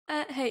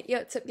Hey, yo,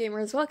 what's up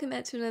gamers? Welcome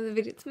back to another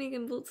video. It's me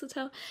again,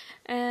 Bultsatel,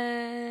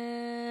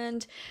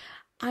 and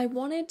I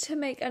wanted to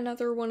make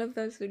another one of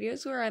those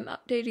videos where I'm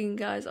updating you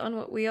guys on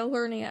what we are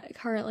learning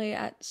currently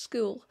at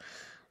school,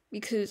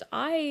 because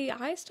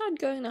I started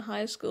going to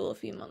high school a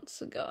few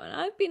months ago, and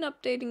I've been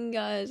updating you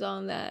guys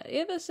on that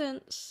ever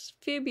since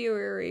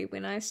February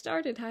when I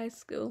started high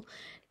school.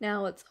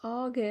 Now it's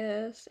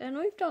August, and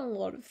we've done a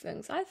lot of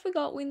things. I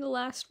forgot when the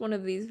last one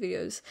of these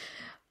videos.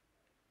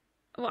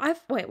 Well,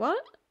 wait,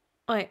 what?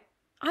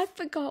 I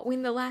forgot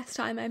when the last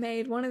time I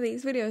made one of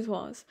these videos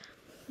was,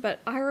 but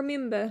I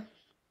remember.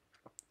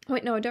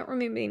 Wait, no, I don't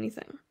remember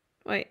anything.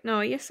 Wait,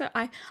 no, yes,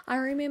 I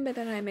remember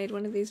that I made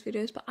one of these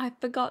videos, but I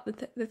forgot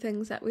the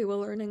things that we were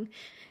learning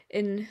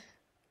in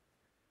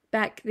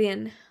back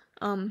then.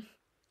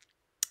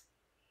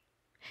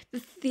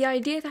 The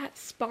idea that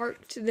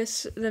sparked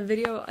this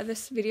video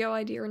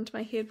idea into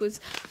my head was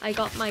I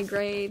got my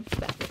grades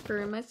back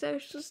for my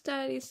social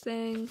studies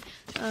thing.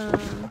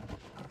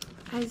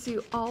 As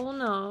you all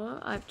know,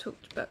 I've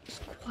talked about this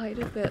quite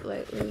a bit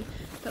lately,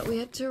 that we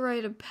had to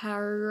write a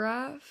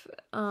paragraph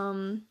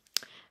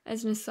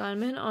as an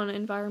assignment on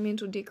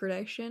environmental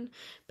degradation,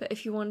 but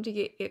if you wanted to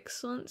get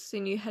excellence,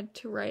 then you had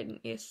to write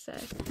an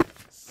essay.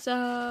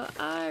 So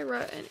I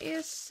wrote an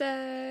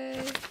essay.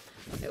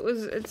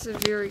 It's a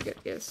very good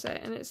essay,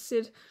 and it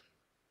said,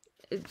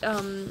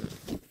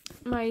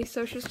 my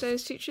social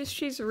studies teacher,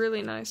 she's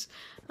really nice.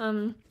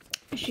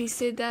 She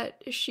said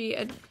that she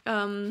had,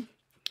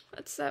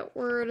 what's that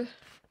word?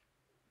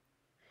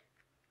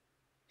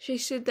 She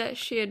said that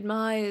she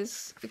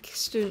admires the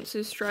students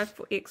who strive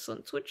for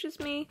excellence, which is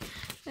me.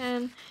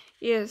 And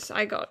yes,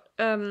 I got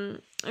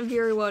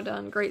very well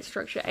done, great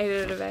structure,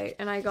 8 out of 8,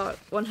 and I got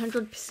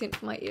 100%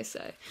 for my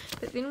essay.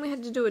 But then we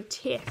had to do a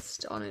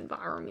test on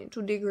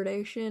environmental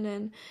degradation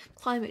and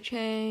climate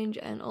change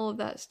and all of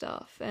that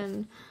stuff,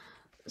 and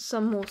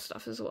some more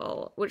stuff as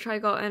well, which I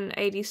got an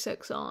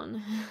 86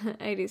 on,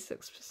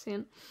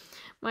 86%.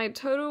 My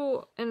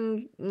total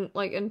in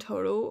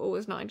total it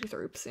was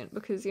 93%,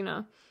 because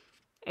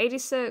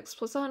 86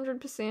 plus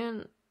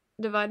 100%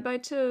 divide by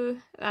 2,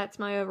 that's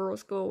my overall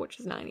score, which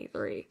is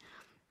 93.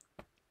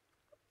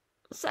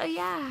 So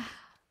yeah,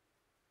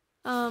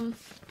 I'm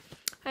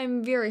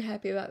very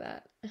happy about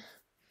that.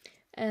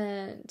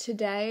 And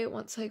today,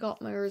 once I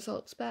got my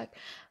results back,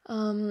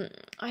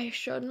 I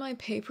showed my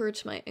paper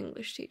to my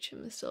English teacher,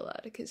 Mr.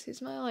 Ladd, because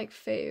he's my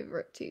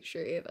favorite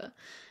teacher ever.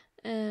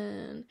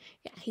 And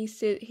yeah,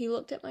 he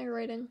looked at my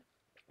writing,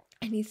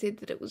 and he said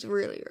that it was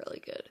really, really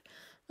good.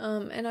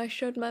 And I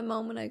showed my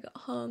mom when I got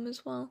home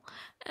as well,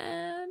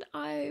 and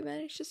I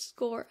managed to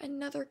score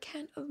another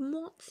can of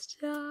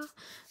Monster.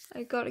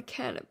 I got a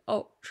can of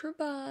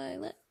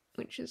Ultraviolet,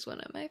 which is one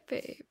of my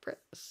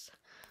favorites.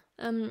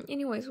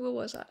 Anyways, what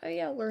was I? Oh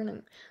yeah,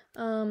 learning.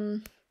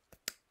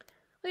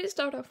 Let's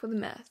start off with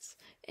maths.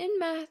 In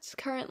maths,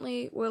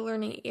 currently, we're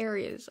learning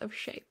areas of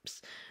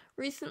shapes.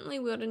 Recently,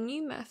 we got a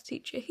new math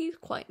teacher. He's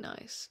quite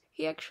nice.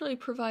 He actually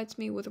provides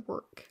me with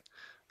work,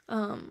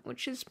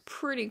 which is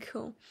pretty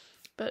cool.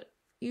 But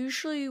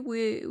usually,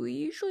 we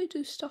usually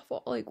do stuff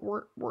like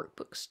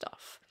workbook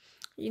stuff.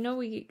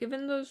 We get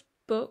given those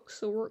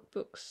books, or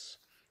workbooks,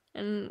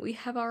 and we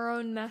have our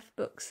own math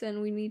books,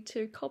 and we need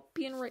to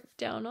copy and write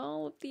down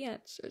all of the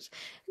answers.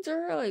 It's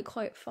really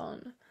quite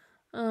fun.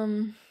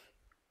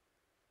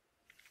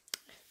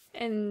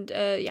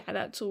 Yeah,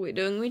 that's all we're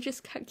doing. We're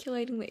just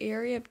calculating the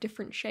area of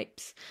different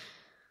shapes,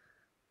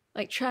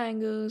 like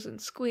triangles and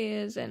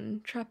squares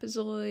and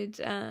trapezoids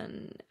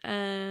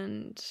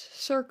and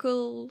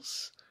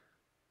circles.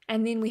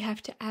 And then we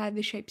have to add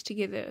the shapes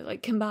together,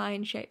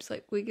 combine shapes.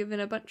 We're given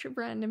a bunch of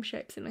random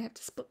shapes, and we have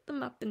to split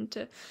them up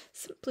into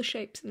simpler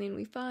shapes, and then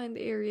we find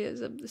the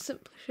areas of the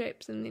simpler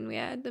shapes, and then we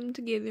add them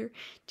together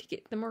to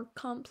get the more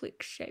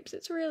complex shapes.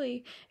 It's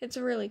really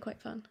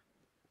quite fun.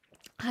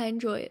 I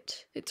enjoy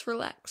it. It's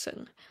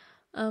relaxing.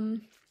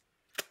 In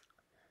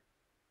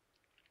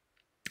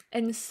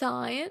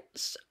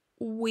science,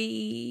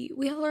 we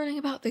are learning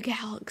about the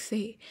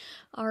galaxy,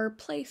 our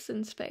place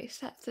in space.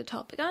 That's the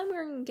topic. I'm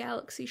wearing a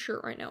galaxy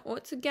shirt right now. Oh,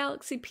 it's a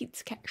Galaxy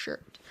Pizza Cat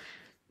shirt.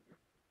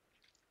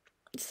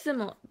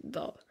 Similar,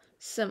 though.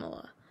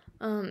 Similar.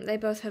 They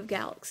both have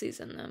galaxies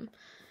in them.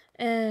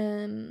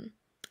 And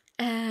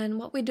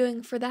what we're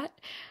doing for that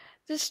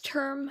this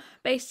term,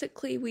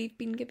 basically, we've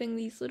been given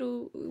these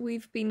little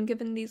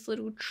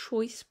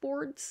choice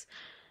boards,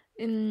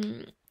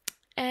 and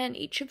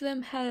each of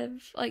them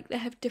have they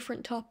have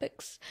different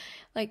topics,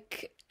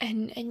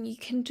 and you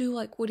can do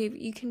whatever.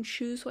 You can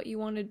choose what you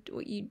want to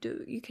what you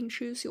do. You can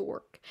choose your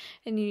work,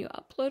 and you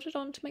upload it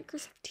onto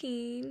Microsoft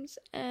Teams,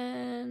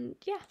 and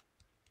yeah.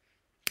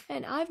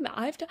 And I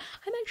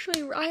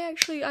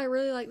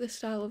really like this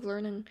style of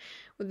learning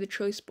with the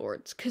choice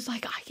boards, because I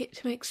get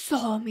to make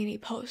so many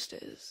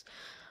posters.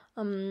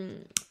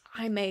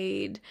 I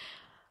made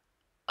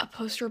a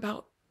poster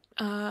about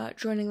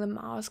joining the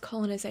Mars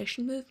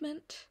colonization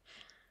movement,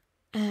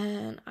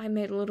 and I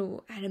made a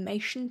little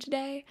animation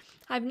today.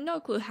 I have no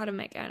clue how to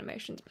make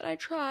animations, but I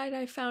tried.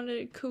 I found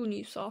a cool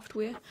new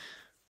software.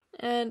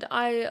 and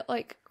I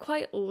like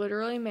quite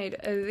literally made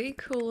the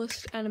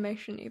coolest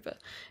animation ever.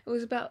 It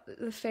was about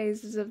the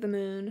phases of the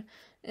moon,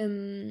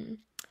 and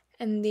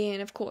then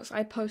of course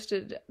I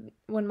posted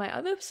one of my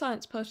other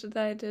science posted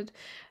that I did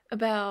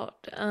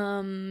about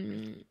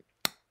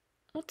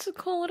what's it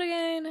called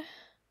again?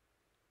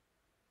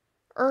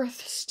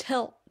 Earth's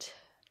tilt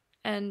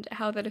and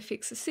how that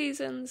affects the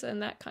seasons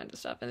and that kind of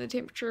stuff, and the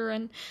temperature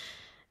and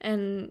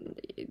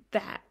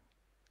that,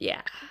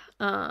 yeah.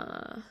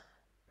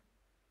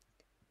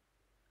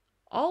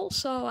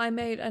 Also, I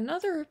made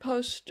another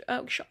post.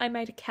 I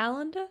made a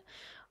calendar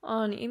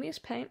on MS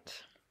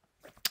Paint.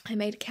 I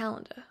made a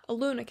calendar, a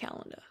lunar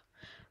calendar,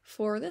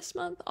 for this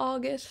month,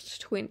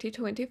 August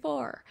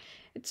 2024.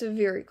 It's a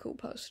very cool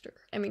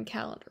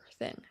calendar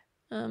thing.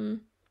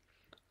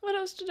 What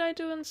else did I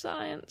do in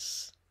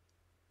science?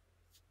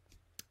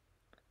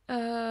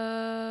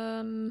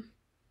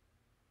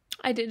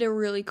 I did a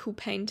really cool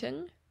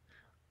painting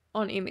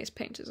on MS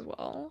Paint as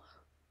well.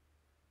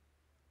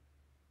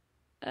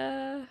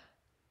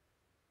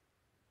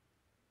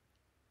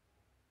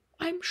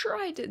 I'm sure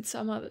I did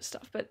some other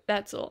stuff, but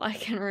that's all I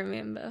can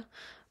remember.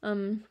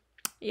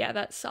 Yeah,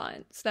 that's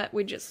science.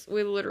 We're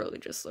literally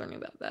just learning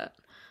about that.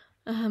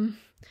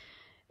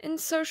 In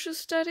social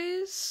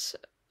studies,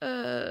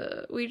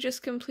 we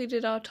just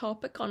completed our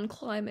topic on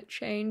climate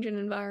change and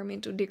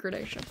environmental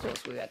degradation. Of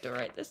course, we had to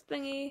write this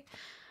thingy.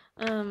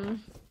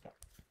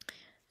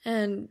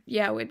 And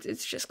yeah,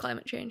 it's just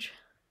climate change.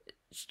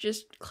 It's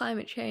just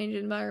climate change,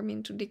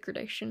 environmental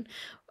degradation.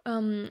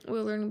 We're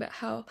learning about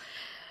how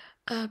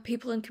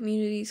people and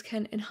communities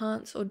can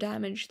enhance or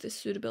damage the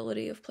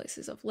suitability of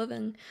places of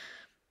living.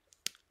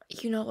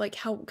 You know, like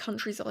how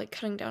countries are like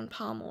cutting down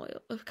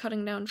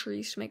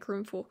trees to make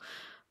room for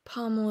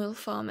palm oil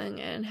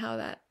farming, and how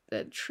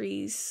the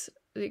trees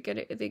they're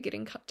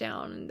getting cut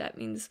down, and that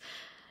means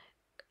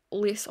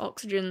less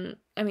oxygen.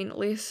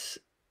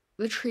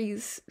 The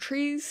trees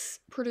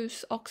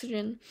produce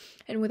oxygen,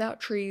 and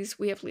without trees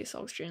we have less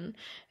oxygen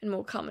and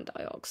more carbon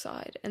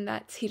dioxide, and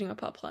that's heating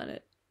up our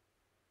planet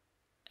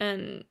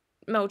and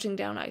melting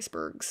down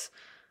icebergs.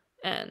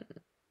 And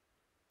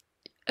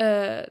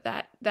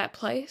that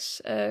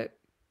place,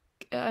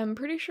 I'm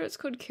pretty sure it's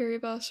called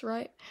Kiribati,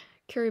 right?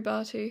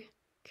 Kiribati.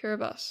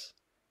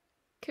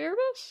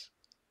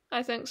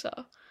 I think so.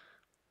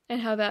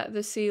 And how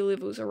the sea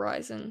levels are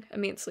rising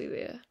immensely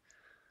there.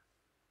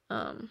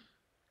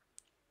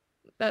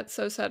 That's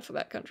so sad for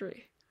that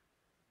country.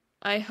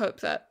 I hope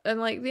that, and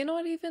like they're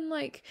not even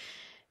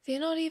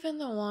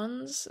the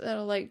ones that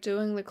are like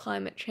doing the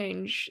climate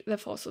change, the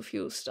fossil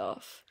fuel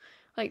stuff.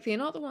 Like they're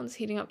not the ones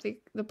heating up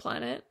the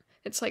planet.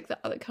 It's like the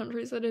other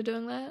countries that are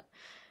doing that.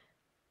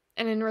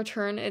 And in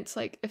return, it's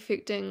like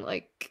affecting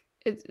like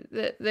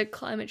the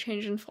climate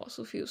change and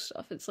fossil fuel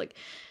stuff. It's like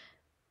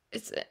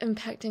it's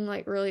impacting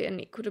like really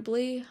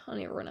inequitably on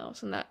everyone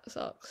else, and that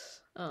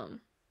sucks.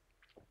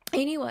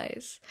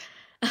 Anyways,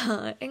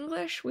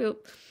 English, we're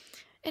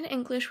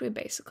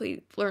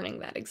basically learning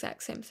that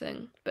exact same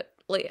thing, but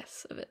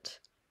less of it.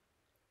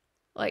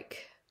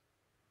 Like,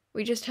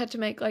 we just had to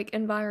make like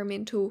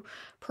environmental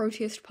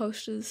protest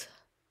posters.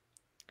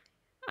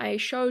 I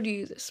showed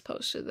you this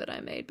poster that I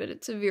made, but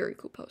it's a very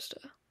cool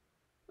poster.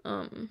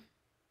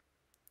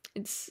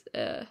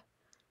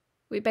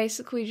 We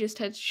basically just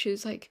had to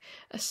choose like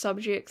a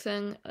subject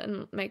thing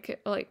and make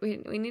it like we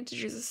need to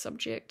choose a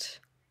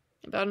subject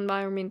about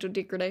environmental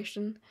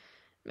degradation,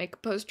 make a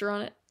poster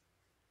on it.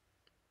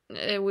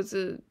 It was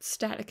a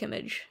static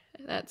image.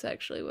 That's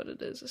actually what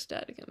it is, a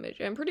static image.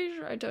 I'm pretty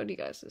sure I told you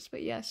guys this,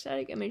 but yeah,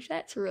 static image,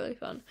 that's really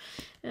fun.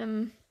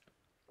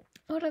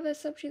 What other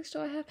subjects do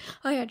I have?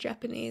 Oh yeah,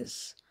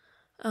 Japanese.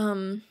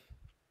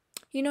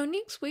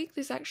 Next week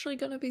there's actually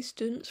going to be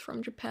students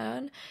from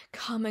Japan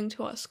coming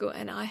to our school,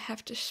 and I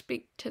have to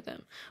speak to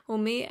them. Well,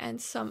 me and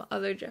some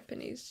other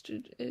kids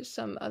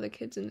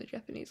in the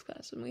Japanese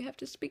class, and we have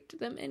to speak to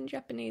them in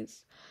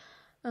Japanese.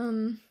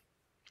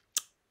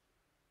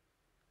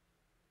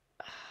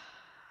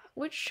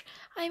 Which,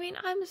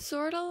 I'm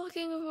sort of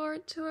looking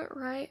forward to it,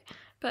 right?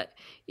 But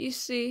you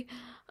see,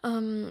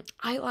 I've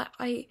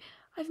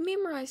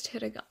memorized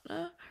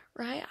hiragana,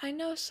 right? I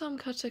know some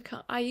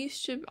katakana. I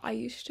used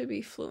to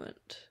be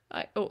fluent.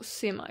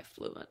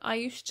 Semi-fluent. I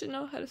used to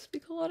know how to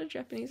speak a lot of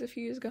Japanese a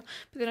few years ago,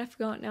 but then I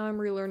forgot. Now I'm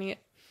relearning it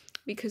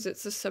because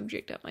it's a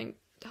subject at my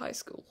high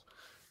school.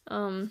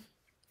 And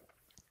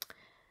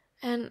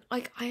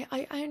like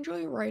I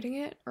enjoy writing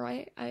it,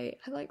 right? I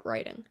like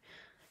writing.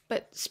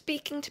 But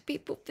speaking to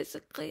people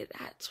physically,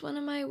 that's one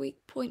of my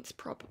weak points,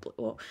 probably.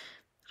 Well,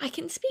 I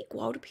can speak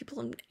well to people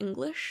in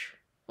English.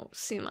 Well,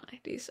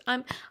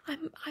 I'm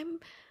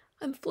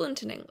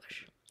fluent in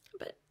English.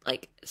 But,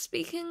 like,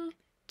 speaking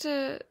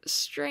to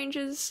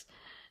strangers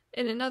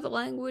in another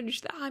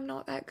language that I'm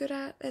not that good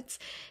at,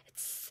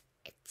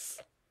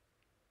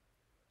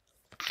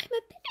 I'm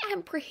a bit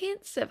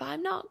apprehensive,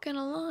 I'm not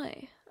gonna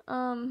lie.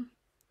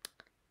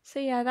 So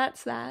yeah,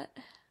 that's that.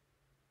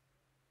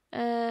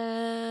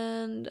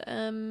 And,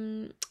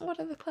 what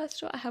other class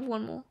do I have?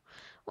 One more.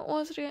 What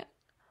was it again?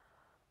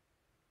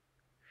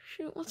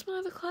 Shoot, what's my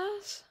other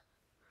class?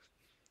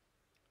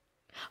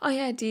 Oh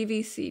yeah,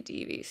 DVC.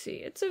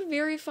 It's a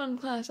very fun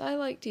class. I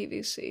like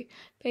DVC.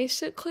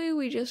 Basically,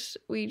 we just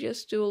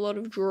do a lot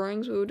of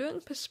drawings. We were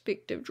doing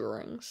perspective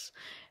drawings,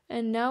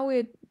 and now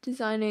we're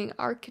designing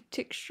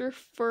architecture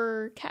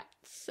for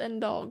cats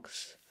and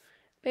dogs.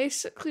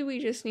 Basically, we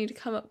just need to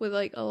come up with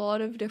like a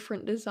lot of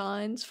different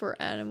designs for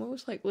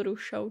animals, like little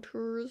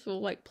shelters or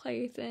like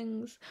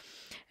playthings,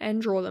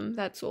 and draw them.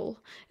 That's all.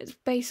 It's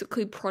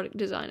basically product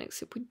design,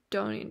 except we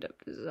don't end up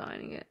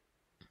designing it.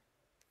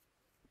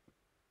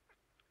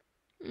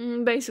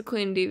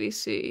 Basically, in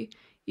DVC,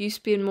 you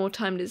spend more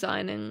time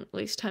designing,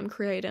 less time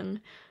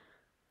creating.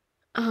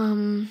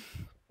 And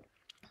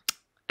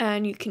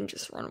you can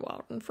just run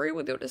wild and free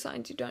with your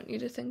designs. You don't need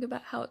to think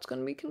about how it's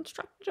going to be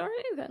constructed or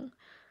anything,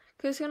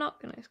 because you're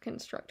not going to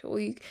construct it. Or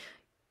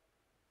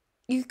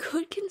you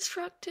could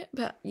construct it,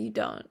 but you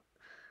don't.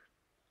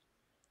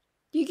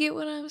 You get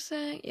what I'm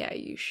saying? Yeah,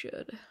 you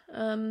should.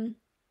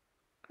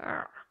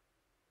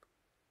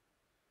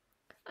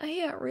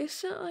 Yeah,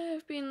 recently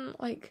I've been,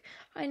 like,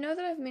 I know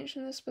that I've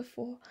mentioned this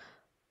before,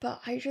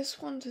 but I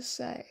just want to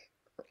say,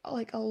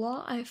 like, a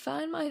lot, I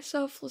find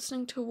myself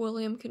listening to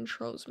William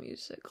Control's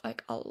music,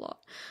 like, a lot.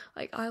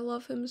 Like, I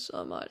love him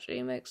so much.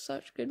 He makes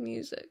such good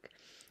music.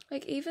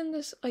 Like, even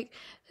this, like,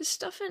 his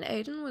stuff in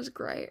Aiden was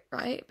great,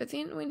 right? But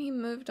then when he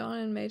moved on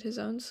and made his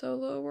own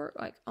solo work,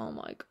 like, oh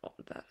my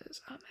god, that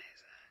is amazing.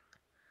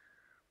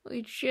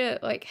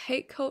 Legit, like,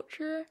 Hate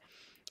Culture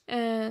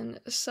and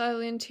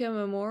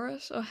Silentium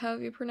Amoris, or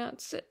however you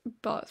pronounce it,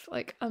 both,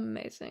 like,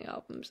 amazing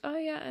albums. Oh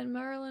yeah, and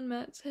Marilyn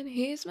Manson,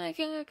 he's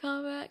making a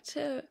comeback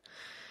too.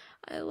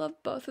 I love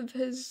both of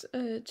his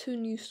 2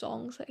 new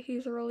songs that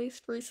he's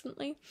released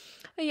recently.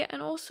 Oh yeah,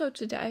 and also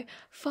today,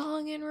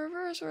 Falling in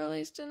Reverse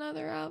released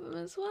another album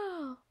as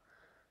well.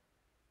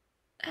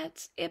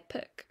 That's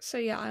epic. So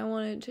yeah, I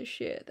wanted to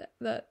share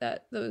the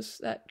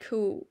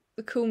cool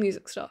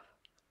music stuff.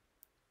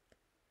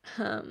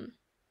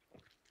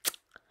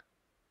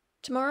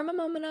 Tomorrow my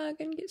mom and I are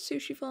going to get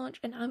sushi for lunch,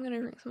 and I'm going to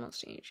drink some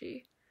Monster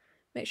Energy.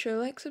 Make sure to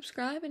like,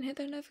 subscribe, and hit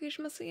that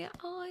notification bell so you get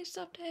all latest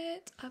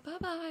updates.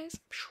 Bye-bye.